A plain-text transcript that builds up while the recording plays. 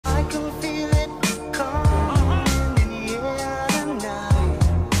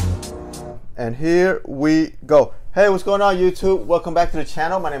And here we go. Hey, what's going on, YouTube? Welcome back to the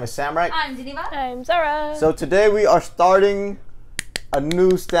channel. My name is Samurai. I'm Geneva. I'm Zara. So today we are starting a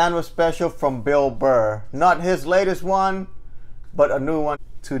new stand-up special from Bill Burr. Not his latest one, but a new one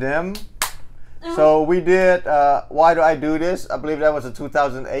to them. So we did Why Do I Do This? I believe that was a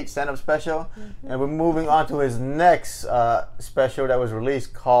 2008 stand-up special. And we're moving on to his next special that was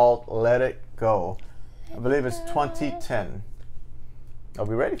released called Let It Go. I believe it's 2010. Are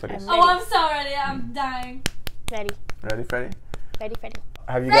we ready for this? Oh, I'm so ready. I'm dying. Ready. Ready, Freddie? Ready.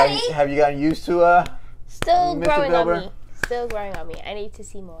 Have you gotten used to Still Mr. growing Bill Burr? on me. Still growing on me. I need to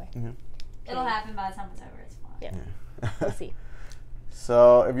see more. It'll happen by the time it's over. It's fine. Yeah. We'll see.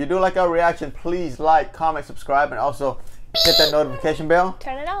 So if you do like our reaction, please like, comment, subscribe, and also hit that notification bell.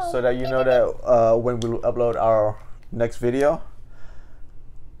 Turn it on. So that you know that when we upload our next video.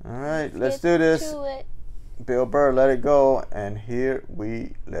 Alright, let's do this. To it. Bill Burr, Let It Go, and here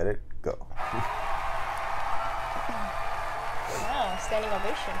we let it go. Wow, standing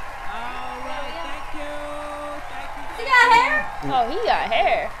ovation. All right, thank you. He got hair? Oh, he got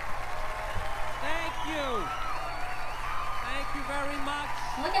hair. Thank you. Thank you very much.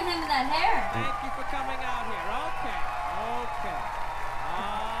 Look at him in that hair. Thank you for coming out here. Okay.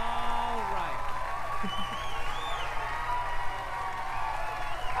 All right.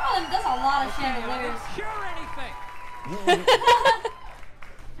 Oh, there's a lot of Okay, I chandeliers. didn't cure anything.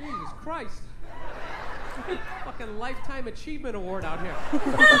 Jesus Christ. Fucking Lifetime Achievement Award out here.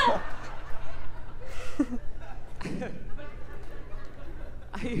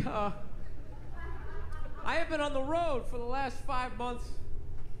 I have been on the road for the last 5 months.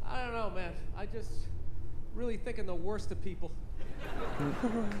 I don't know, man. I just really thinking the worst of people.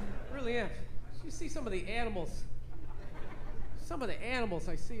 Really am. You see some of the animals. Some of the animals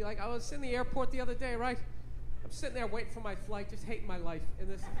I see. Like, I was in the airport the other day, right? I'm sitting there waiting for my flight, just hating my life. And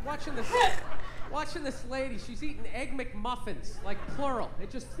watching this lady. She's eating Egg McMuffins, like plural. It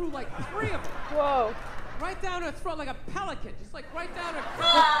just threw like 3 of them. Whoa. Right down her throat like a pelican, just like right down her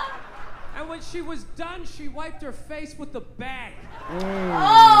throat. And when she was done, she wiped her face with the bag.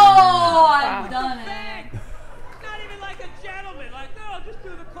 Oh, I've done it. Bag. Not even like a gentleman, like, no, I'll just do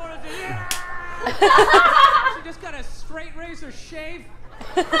the corners. She just got a straight razor shave.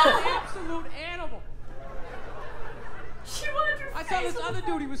 Absolute animal. She wanted her I saw face this on other the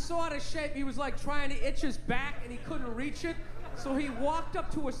dude, he was so out of shape, he was like trying to itch his back and he couldn't reach it. So he walked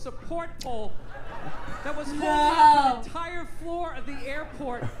up to a support pole that was holding up the entire floor of the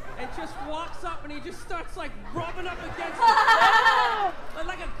airport and just walks up and he just starts like rubbing up against it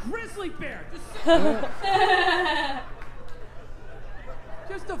like a grizzly bear.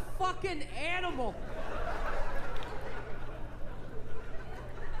 Just a fucking animal.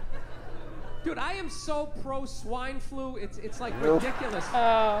 Dude, I am so pro swine flu, it's like ridiculous.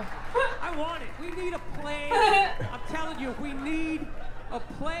 Oh. I want it. We need a plague. I'm telling you, we need a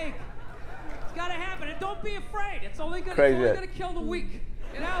plague. It's gotta happen, and don't be afraid. It's only gonna kill the weak.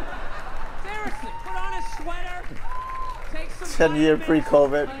 You know? Seriously, put on a sweater. Take some 10-year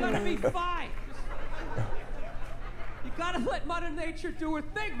pre-COVID. You're gonna be fine. You gotta let Mother Nature do her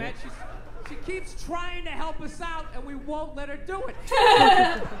thing, man. She keeps trying to help us out, and we won't let her do it.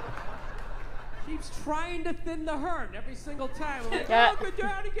 Keeps trying to thin the herd every single time. We're like, oh, go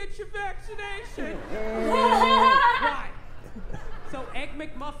down and get your vaccination. Why? So Egg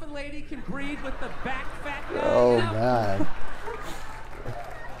McMuffin lady can breed with the back fat guy? Oh, you know? man.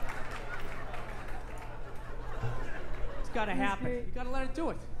 It's gotta happen. You gotta let it do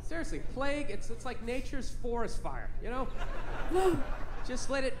it. Seriously, plague, it's like nature's forest fire, you know?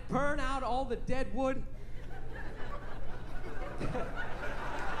 Just let it burn out all the dead wood.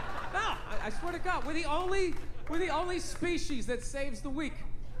 No, I swear to God, we're the only species that saves the weak.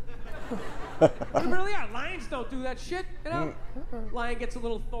 We really are. Lions don't do that shit, you know? Lion gets a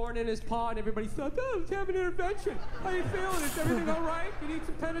little thorn in his paw and everybody says, oh, let's have an intervention. How you feeling? Is everything all right? You need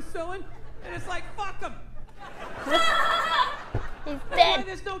some penicillin? And it's like, fuck him. He's That's why dead.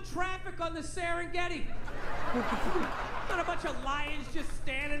 there's no traffic on the Serengeti. Not a bunch of lions just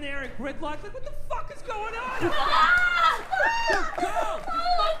standing there in gridlocks. Like, what the fuck is going on? Just go! Just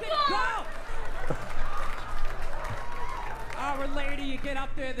fucking go! Our lady, you get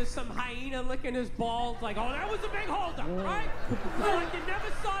up there, there's some hyena licking his balls. Like, oh, that was a big holdup, right? Like, you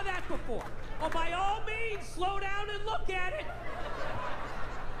never saw that before. Well, by all means, slow down and look at it.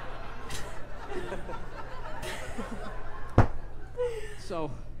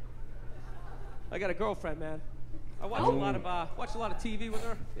 So, I got a girlfriend, man. I watch a lot of TV with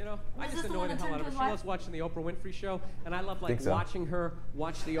her. You know, I just annoy the hell out of her. She loves watching the Oprah Winfrey Show, and I love like watching her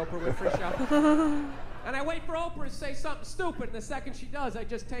watch the Oprah Winfrey Show. And I wait for Oprah to say something stupid, and the second she does, I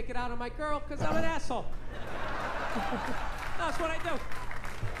just take it out on my girl because I'm an asshole. That's what I do.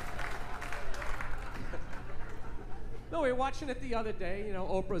 No, we were watching it the other day. You know,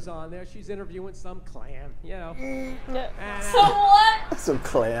 Oprah's on there. She's interviewing some clam, you know. And, So what? Some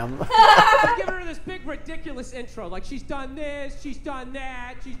clam. I'm giving her this big, ridiculous intro. Like, she's done this, she's done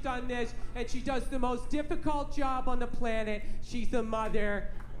that, she's done this, and she does the most difficult job on the planet. She's the mother.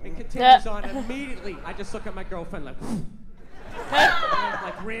 And continues on immediately. I just look at my girlfriend like,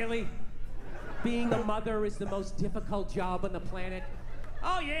 like, really? Being a mother is the most difficult job on the planet?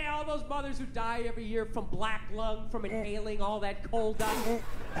 Oh yeah, all those mothers who die every year from black lung, from inhaling all that coal dust.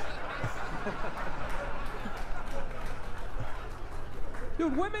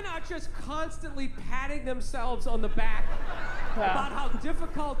 Dude, women are just constantly patting themselves on the back about how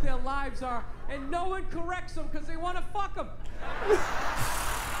difficult their lives are, and no one corrects them because they want to fuck them.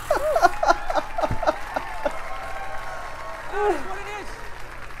 That's what it is.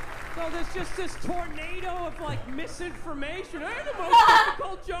 So there's just this tornado of like misinformation. I the most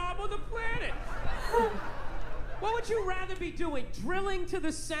difficult job on the planet. What would you rather be doing? Drilling to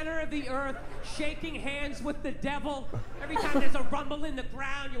the center of the earth, shaking hands with the devil? Every time there's a rumble in the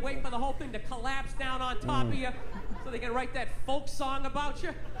ground, you're waiting for the whole thing to collapse down on top of you so they can write that folk song about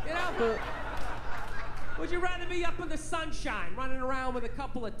you, you know? Would you rather be up in the sunshine, running around with a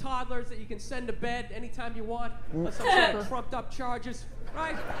couple of toddlers that you can send to bed anytime you want, on some sort of trumped up charges,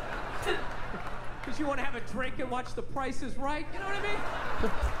 right? Because you want to have a drink and watch The Price is Right, you know what I mean?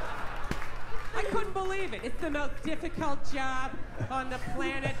 I couldn't believe it. It's the most difficult job on the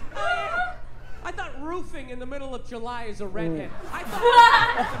planet. Oh, yeah. I thought roofing in the middle of July is a redhead. I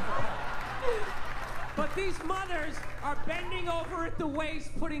thought. But these mothers are bending over at the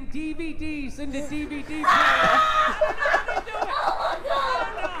waist, putting DVDs into DVD players. I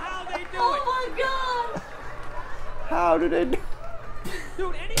don't know how they do it. Oh my god! How do they do?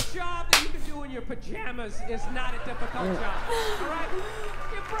 Dude, any job that you can do in your pajamas is not a difficult job. All right?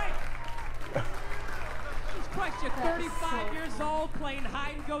 Give a break. Jesus Christ, you're 35 years old playing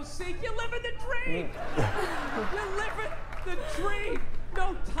hide and go seek. You're living the dream. You're living the dream.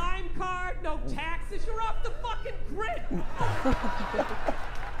 No time card, no taxes. You're off the fucking grid.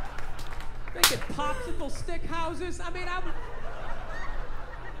 Making popsicle stick houses. I mean,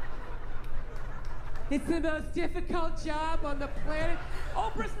 it's the most difficult job on the planet.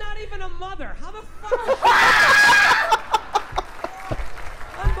 Oprah's not even a mother. How the fuck is she?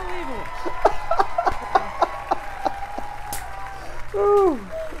 Unbelievable.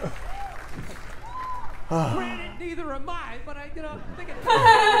 Granted, neither am I, but I, you know, thinking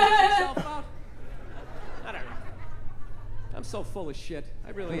yourself out. I don't know. I'm so full of shit.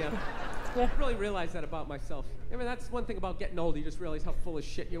 I really am. I really realize that about myself. I mean, that's one thing about getting older. You just realize how full of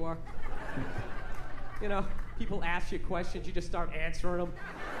shit you are. You know, people ask you questions, you just start answering them.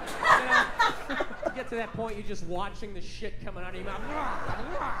 You know, you get to that point, you're just watching the shit coming out of your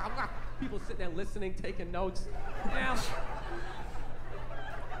mouth. People sitting there listening, taking notes. Yeah.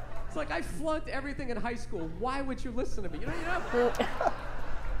 It's like I flunked everything in high school. Why would you listen to me? You know?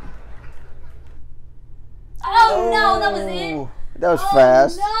 Oh no, that was it. That was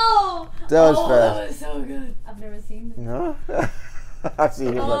fast. No. That was That fast. was so good. I've never seen it. No? I've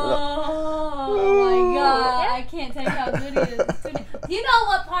seen it. Oh my god, I can't take how good he is. Do you know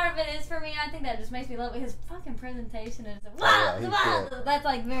what part of it is for me? I think that just makes me love it. His fucking presentation is that's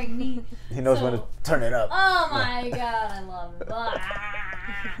like very neat. He knows when to turn it up. Oh my god, I love it.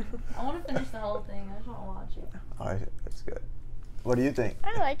 I want to finish the whole thing. I just want to watch it. Alright, that's good. What do you think?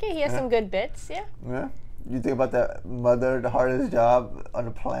 I like it. He has some good bits, yeah. Yeah? You think about that mother, the hardest job on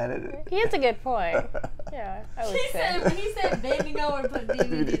the planet? He has a good point. Yeah, I would say. When he said bending over and putting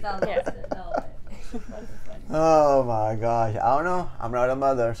DVDs on it. No way. Oh my gosh. I don't know. I'm not a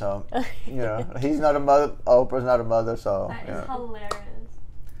mother, so, you know. He's not a mother. Oprah's not a mother, so. That is yeah. hilarious.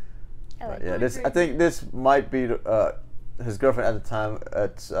 Yeah, I think this might be his girlfriend at the time.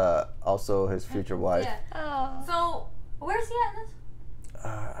 It's also his future wife. Yeah. Oh. So, where's he at in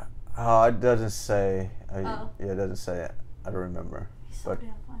this? Oh, it doesn't say. Oh. Yeah, it doesn't say it. I don't remember. He's so But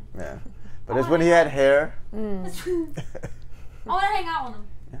damn funny. yeah, but it's when he had hair. I want to hang out with him.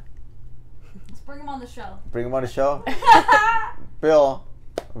 Yeah. Let's bring him on the show. Bring him on the show. Bill,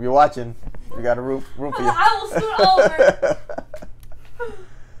 if you're watching, we got a room for you. I will scoot over.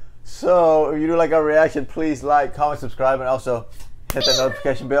 So, if you do like our reaction, please like, comment, subscribe, and also hit that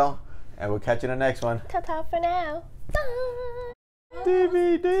notification bell. And we'll catch you in the next one. Ta-ta for now. Bye.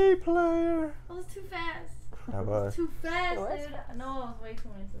 DVD player. That was too fast. That was. Too fast, It was? dude. I know I was way too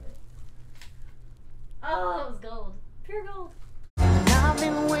into it. Oh, that was gold. Pure gold. I've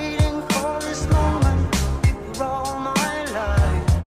been waiting.